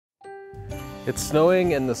It's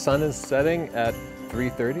snowing and the sun is setting at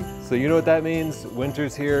 3:30. So you know what that means?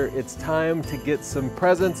 Winter's here. It's time to get some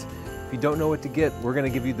presents. If you don't know what to get, we're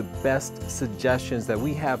gonna give you the best suggestions that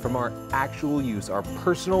we have from our actual use, our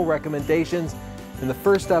personal recommendations. And the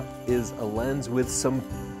first up is a lens with some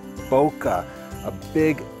bokeh, a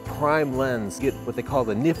big prime lens. Get what they call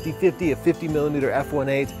the Nifty 50, a 50mm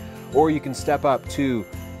f1.8, or you can step up to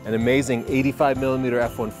an amazing 85mm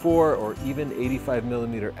f1.4 or even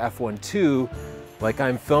 85mm f1.2 like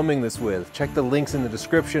I'm filming this with. Check the links in the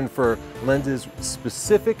description for lenses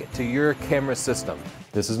specific to your camera system.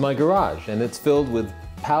 This is my garage and it's filled with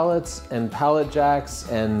pallets and pallet jacks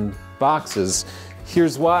and boxes.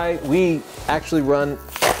 Here's why. We actually run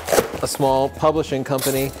a small publishing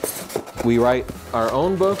company. We write our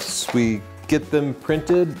own books, we get them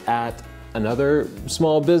printed at another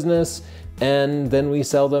small business, and then we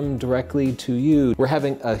sell them directly to you. We're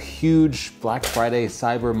having a huge Black Friday,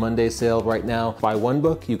 Cyber Monday sale right now. Buy one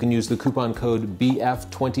book, you can use the coupon code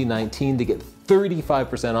BF2019 to get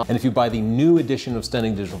 35% off. And if you buy the new edition of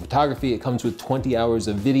Stunning Digital Photography, it comes with 20 hours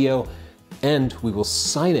of video, and we will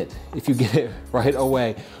sign it if you get it right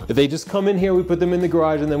away. If they just come in here, we put them in the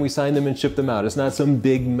garage and then we sign them and ship them out. It's not some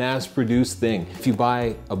big mass-produced thing. If you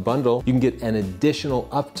buy a bundle, you can get an additional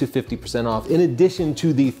up to 50% off in addition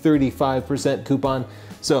to the 35% coupon.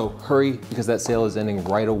 So hurry, because that sale is ending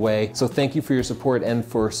right away. So thank you for your support and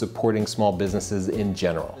for supporting small businesses in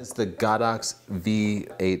general. It's the Godox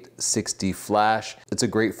V860 flash. It's a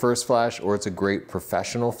great first flash, or it's a great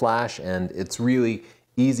professional flash, and it's really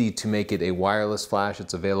easy to make it a wireless flash.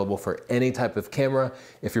 It's available for any type of camera.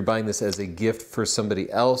 If you're buying this as a gift for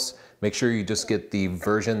somebody else, make sure you just get the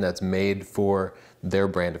version that's made for their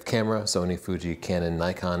brand of camera, Sony, Fuji, Canon,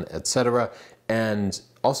 Nikon, etc. And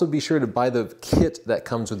also be sure to buy the kit that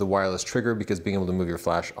comes with the wireless trigger, because being able to move your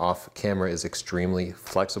flash off camera is extremely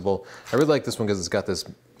flexible. I really like this one because it's got this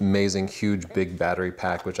amazing, huge, big battery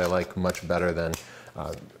pack, which I like much better than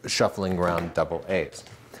shuffling around AA.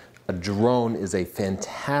 A drone is a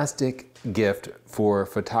fantastic gift for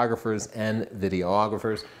photographers and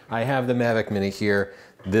videographers. I have the Mavic Mini here.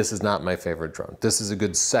 This is not my favorite drone. This is a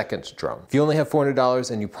good second drone. If you only have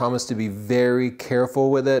 $400 and you promise to be very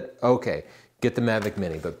careful with it, okay, get the Mavic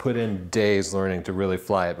Mini, but put in days learning to really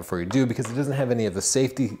fly it before you do, because it doesn't have any of the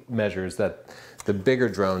safety measures that the bigger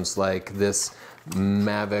drones like this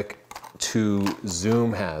Mavic 2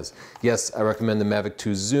 Zoom has. Yes, I recommend the Mavic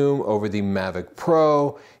 2 Zoom over the Mavic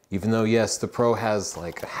Pro. Even though, yes, the Pro has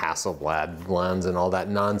like a Hasselblad lens and all that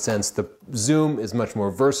nonsense, the Zoom is much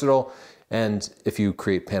more versatile, and if you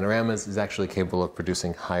create panoramas, is actually capable of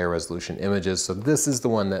producing higher resolution images. So this is the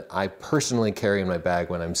one that I personally carry in my bag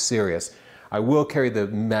when I'm serious. I will carry the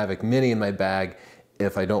Mavic Mini in my bag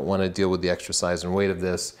if I don't want to deal with the extra size and weight of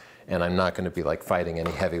this, and I'm not going to be like fighting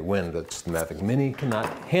any heavy wind that the Mavic Mini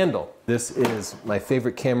cannot handle. This is my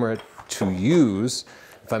favorite camera to use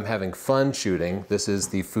if I'm having fun shooting. This is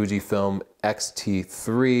the Fujifilm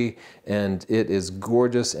X-T3, and it is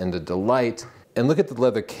gorgeous and a delight. And look at the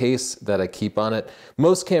leather case that I keep on it.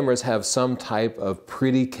 Most cameras have some type of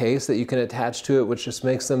pretty case that you can attach to it, which just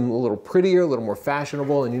makes them a little prettier, a little more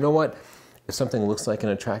fashionable. And you know what? If something looks like an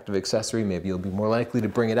attractive accessory, maybe you'll be more likely to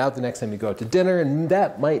bring it out the next time you go out to dinner, and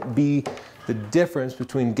that might be the difference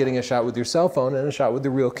between getting a shot with your cell phone and a shot with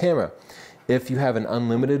the real camera. If you have an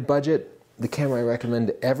unlimited budget, the camera I recommend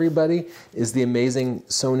to everybody is the amazing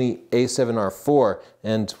Sony a7R IV,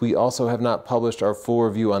 and we also have not published our full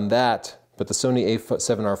review on that, but the Sony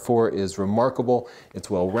a7R IV is remarkable. It's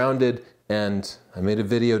well-rounded, and I made a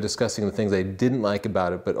video discussing the things I didn't like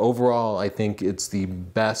about it, but overall I think it's the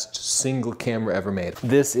best single camera ever made.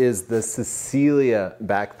 This is the Cecilia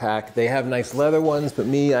backpack. They have nice leather ones, but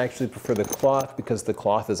I actually prefer the cloth because the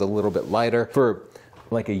cloth is a little bit lighter. For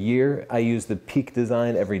like a year, I use the Peak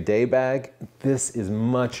Design Everyday bag. This is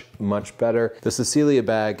much, much better. The Cecilia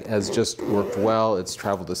bag has just worked well. It's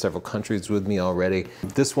traveled to several countries with me already.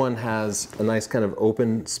 This one has a nice kind of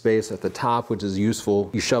open space at the top, which is useful.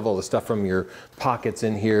 You shove all the stuff from your pockets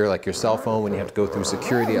in here, like your cell phone, when you have to go through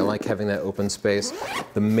security. I like having that open space.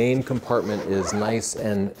 The main compartment is nice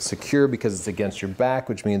and secure because it's against your back,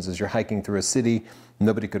 which means as you're hiking through a city,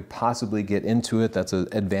 nobody could possibly get into it. That's an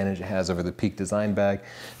advantage it has over the Peak Design bag.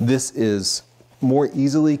 This is more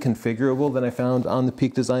easily configurable than I found on the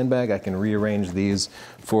Peak Design bag. I can rearrange these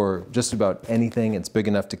for just about anything. It's big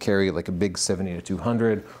enough to carry like a big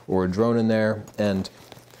 70-200 or a drone in there. And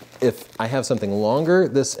if I have something longer,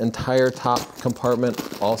 this entire top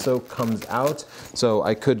compartment also comes out. So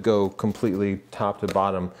I could go completely top to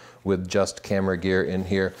bottom with just camera gear in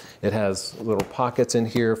here. It has little pockets in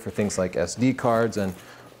here for things like SD cards, and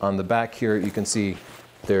on the back here you can see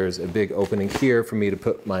There's a big opening here for me to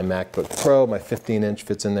put my MacBook Pro. My 15-inch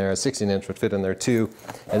fits in there. A 16-inch would fit in there too.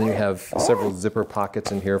 And then you have several zipper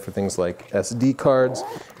pockets in here for things like SD cards.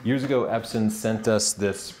 Years ago, Epson sent us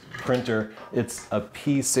this printer. It's a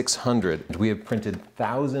P600. We have printed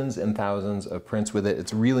thousands and thousands of prints with it.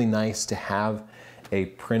 It's really nice to have a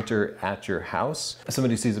printer at your house.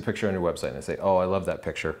 Somebody sees a picture on your website and they say, oh, I love that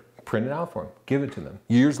picture. Print it out for them, give it to them.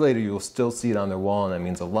 Years later, you'll still see it on their wall, and that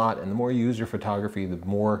means a lot. And the more you use your photography, the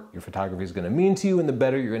more your photography is gonna mean to you, and the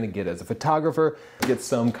better you're gonna get as a photographer. Get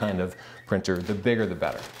some kind of printer, the bigger the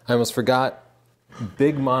better. I almost forgot,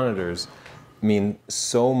 big monitors mean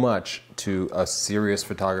so much to a serious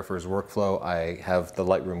photographer's workflow. I have the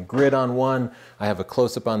Lightroom grid on one, I have a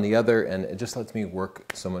close-up on the other, and it just lets me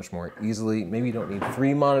work so much more easily. Maybe you don't need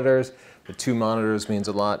 3 monitors, but 2 monitors means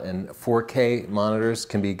a lot, and 4K monitors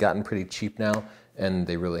can be gotten pretty cheap now, and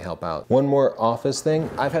they really help out. One more office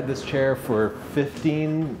thing, I've had this chair for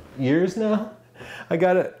 15 years now. I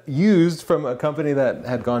got it used from a company that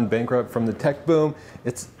had gone bankrupt from the tech boom.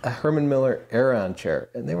 It's a Herman Miller Aeron chair,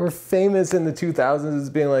 and they were famous in the 2000s as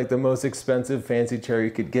being like the most expensive fancy chair you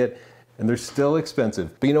could get, and they're still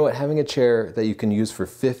expensive. But you know what, having a chair that you can use for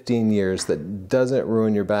 15 years that doesn't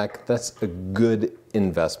ruin your back, that's a good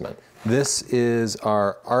investment. This is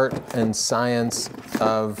our art and science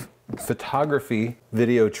of photography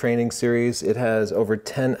video training series. It has over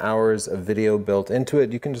 10 hours of video built into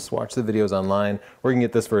it. You can just watch the videos online, or you can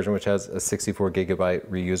get this version which has a 64 gigabyte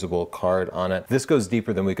reusable card on it. This goes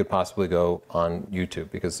deeper than we could possibly go on YouTube,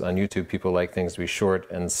 because on YouTube people like things to be short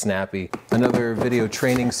and snappy. Another video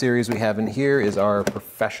training series we have in here is our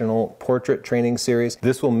professional portrait training series.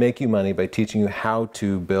 This will make you money by teaching you how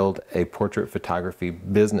to build a portrait photography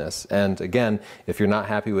business. And again, if you're not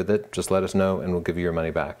happy with it, just let us know and we'll give you your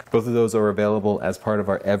money back. Both of those are available as part of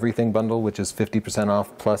our Everything bundle, which is 50%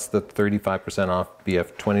 off plus the 35% off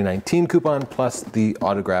BF 2019 coupon plus the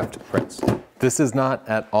autographed prints. This is not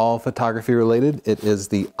at all photography related. It is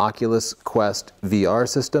the Oculus Quest VR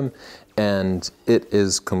system, and it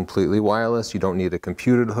is completely wireless. You don't need a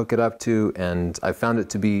computer to hook it up to, and I found it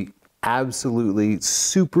to be absolutely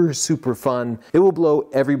super fun. It will blow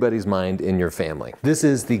everybody's mind in your family. This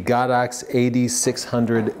is the Godox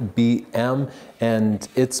AD600BM, and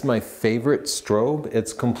it's my favorite strobe.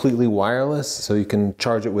 It's completely wireless, so you can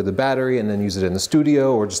charge it with a battery and then use it in the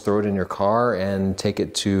studio, or just throw it in your car and take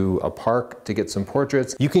it to a park to get some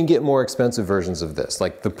portraits. You can get more expensive versions of this,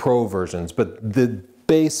 like the Pro versions, but the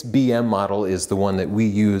base BM model is the one that we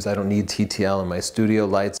use. I don't need TTL in my studio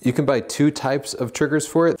lights. You can buy 2 types of triggers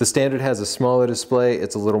for it. The standard has a smaller display.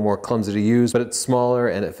 It's a little more clumsy to use, but it's smaller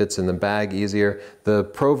and it fits in the bag easier. The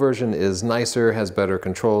Pro version is nicer, has better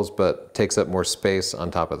controls, but takes up more space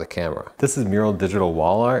on top of the camera. This is Mural Digital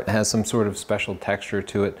wall art. It has some sort of special texture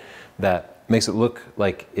to it that makes it look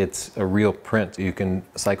like it's a real print. You can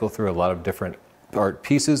cycle through a lot of different art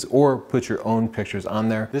pieces or put your own pictures on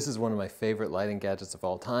there. This is one of my favorite lighting gadgets of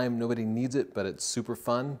all time. Nobody needs it, but it's super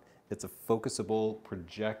fun. It's a focusable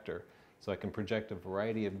projector. So I can project a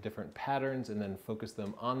variety of different patterns and then focus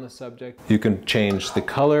them on the subject. You can change the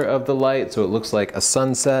color of the light so it looks like a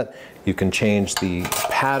sunset. You can change the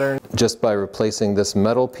pattern just by replacing this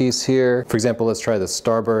metal piece here. For example, let's try the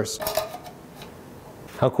starburst.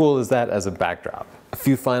 How cool is that as a backdrop? A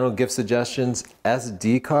few final gift suggestions.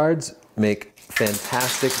 SD cards make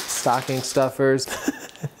fantastic stocking stuffers.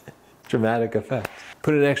 Dramatic effect.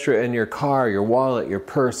 Put an extra in your car, your wallet, your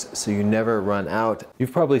purse, so you never run out.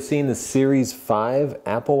 You've probably seen the Series 5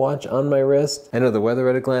 Apple Watch on my wrist. I know the weather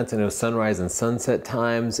at a glance, I know sunrise and sunset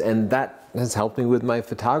times, and that has helped me with my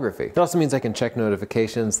photography. It also means I can check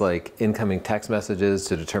notifications like incoming text messages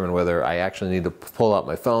to determine whether I actually need to pull out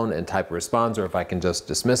my phone and type a response or if I can just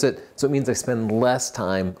dismiss it. So it means I spend less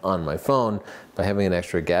time on my phone by having an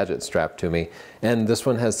extra gadget strapped to me. And this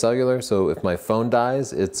one has cellular, so if my phone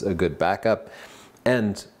dies, it's a good backup.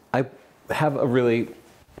 And I have a really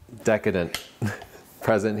decadent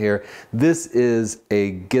present here. This is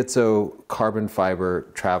a Gitzo carbon fiber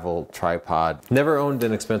travel tripod. Never owned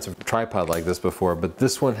an expensive tripod like this before, but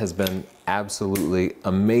this one has been absolutely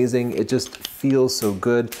amazing. It just feels so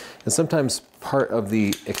good. And sometimes part of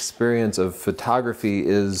the experience of photography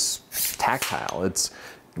is tactile. It's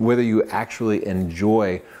whether you actually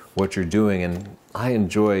enjoy what you're doing, and I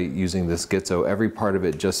enjoy using this Gitzo. Every part of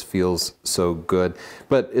it just feels so good,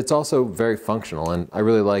 but it's also very functional, and I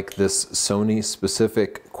really like this Sony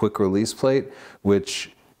specific quick release plate,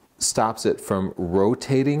 which stops it from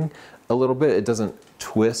rotating a little bit. It doesn't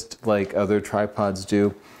twist like other tripods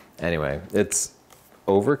do. Anyway, it's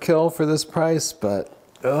overkill for this price, but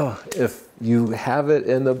if you have it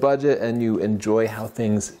in the budget and you enjoy how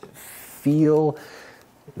things feel,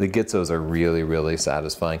 The Gitzos are really, really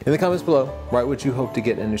satisfying. In the comments below, write what you hope to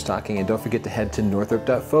get in your stocking, and don't forget to head to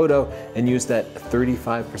northrop.photo and use that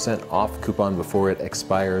 35% off coupon before it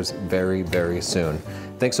expires very, very soon.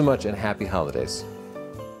 Thanks so much and happy holidays.